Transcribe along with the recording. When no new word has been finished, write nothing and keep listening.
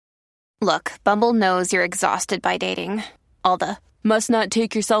Look, Bumble knows you're exhausted by dating. All the, must not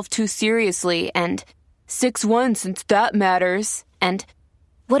take yourself too seriously, and 6'1" since that matters, and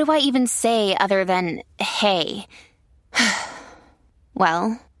what do I even say other than, hey?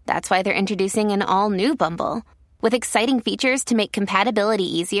 Well, that's why they're introducing an all-new Bumble, with exciting features to make compatibility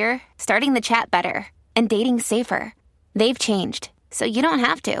easier, starting the chat better, and dating safer. They've changed, so you don't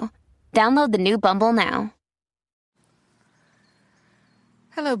have to. Download the new Bumble now.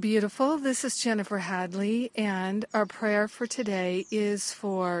 Hello, beautiful. This is Jennifer Hadley, and our prayer for today is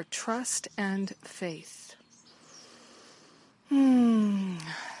for trust and faith.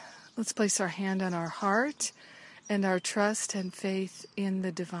 Let's place our hand on our heart and our trust and faith in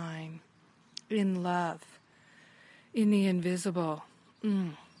the divine, in love, in the invisible.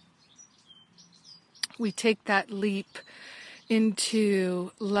 We take that leap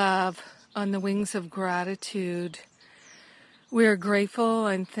into love on the wings of gratitude. We are grateful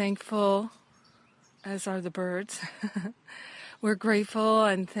and thankful, as are the birds. We're grateful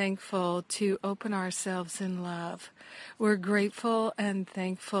and thankful to open ourselves in love. We're grateful and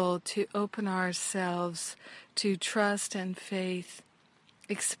thankful to open ourselves to trust and faith,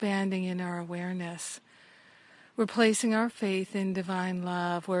 expanding in our awareness. We're placing our faith in divine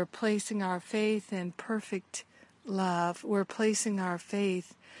love. We're placing our faith in perfect love. We're placing our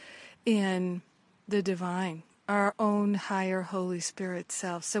faith in the divine, our own higher Holy Spirit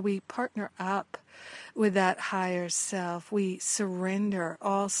self. So we partner up with that higher self. We surrender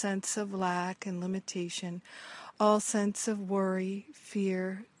all sense of lack and limitation, all sense of worry,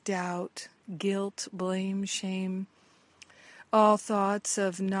 fear, doubt, guilt, blame, shame, all thoughts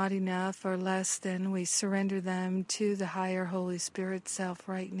of not enough or less than. We surrender them to the higher Holy Spirit self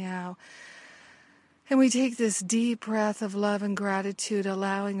right now. And we take this deep breath of love and gratitude,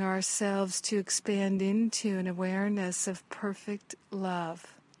 allowing ourselves to expand into an awareness of perfect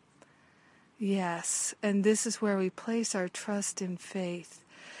love. Yes, and this is where we place our trust and faith.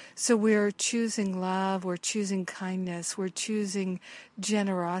 So we're choosing love, we're choosing kindness, we're choosing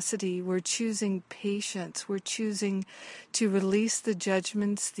generosity, we're choosing patience, we're choosing to release the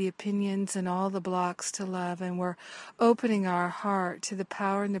judgments, the opinions, and all the blocks to love, and we're opening our heart to the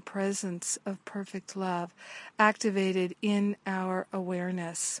power and the presence of perfect love activated in our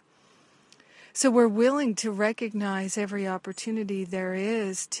awareness. So we're willing to recognize every opportunity there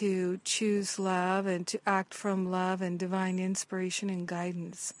is to choose love and to act from love and divine inspiration and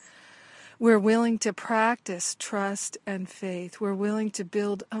guidance. We're willing to practice trust and faith. We're willing to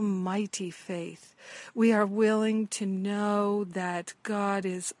build a mighty faith. We are willing to know that God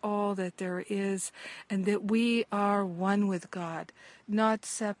is all that there is and that we are one with God, not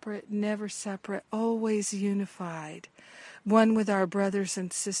separate, never separate, always unified. One with our brothers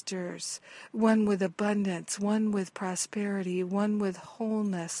and sisters, one with abundance, one with prosperity, one with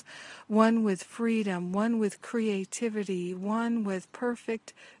wholeness, one with freedom, one with creativity, one with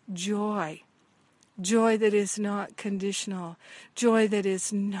perfect joy. Joy that is not conditional, joy that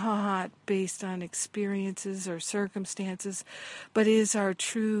is not based on experiences or circumstances, but is our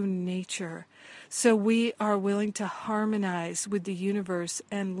true nature. So we are willing to harmonize with the universe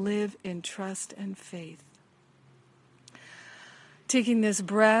and live in trust and faith. Taking this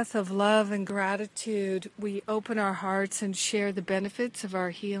breath of love and gratitude, we open our hearts and share the benefits of our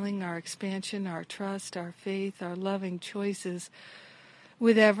healing, our expansion, our trust, our faith, our loving choices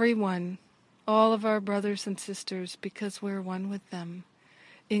with everyone, all of our brothers and sisters, because we're one with them.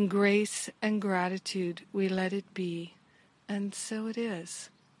 In grace and gratitude, we let it be. And so it is.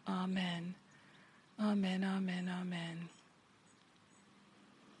 Amen. Amen, amen, amen.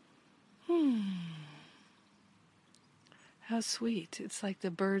 How sweet. It's like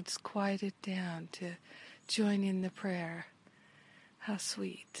the birds quieted down to join in the prayer. How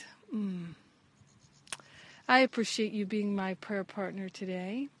sweet. I appreciate you being my prayer partner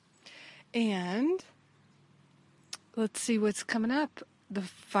today. And let's see what's coming up. The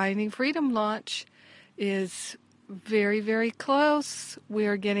Finding Freedom launch is very, very close. We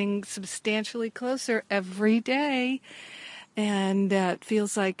are getting substantially closer every day. And it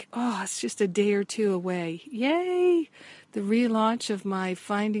feels like, it's just a day or two away. Yay! The relaunch of my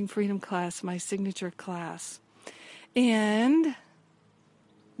Finding Freedom class, my signature class. And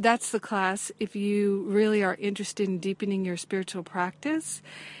that's the class if you really are interested in deepening your spiritual practice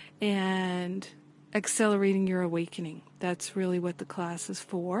and accelerating your awakening. That's really what the class is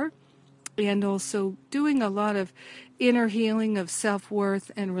for. And also doing a lot of inner healing of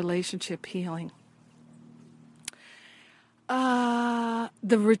self-worth and relationship healing.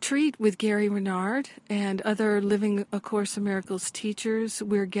 The retreat with Gary Renard and other Living A Course in Miracles teachers,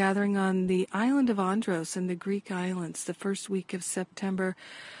 we're gathering on the island of Andros in the Greek islands the first week of September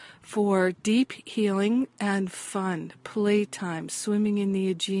for deep healing and fun, playtime, swimming in the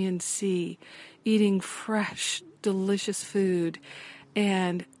Aegean Sea, eating fresh, delicious food,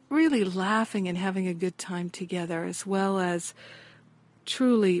 and really laughing and having a good time together, as well as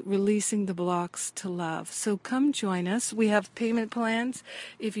truly releasing the blocks to love. So come join us. We have payment plans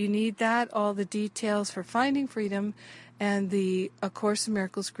if you need that. All the details for Finding Freedom and the A Course in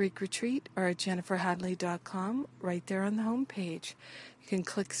Miracles Greek Retreat are at jenniferhadley.com, right there on the home page. You can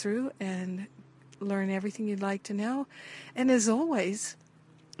click through and learn everything you'd like to know. And as always,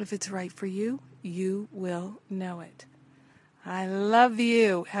 if it's right for you, you will know it. I love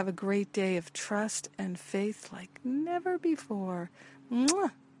you. Have a great day of trust and faith like never before.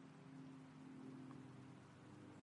 Mwah.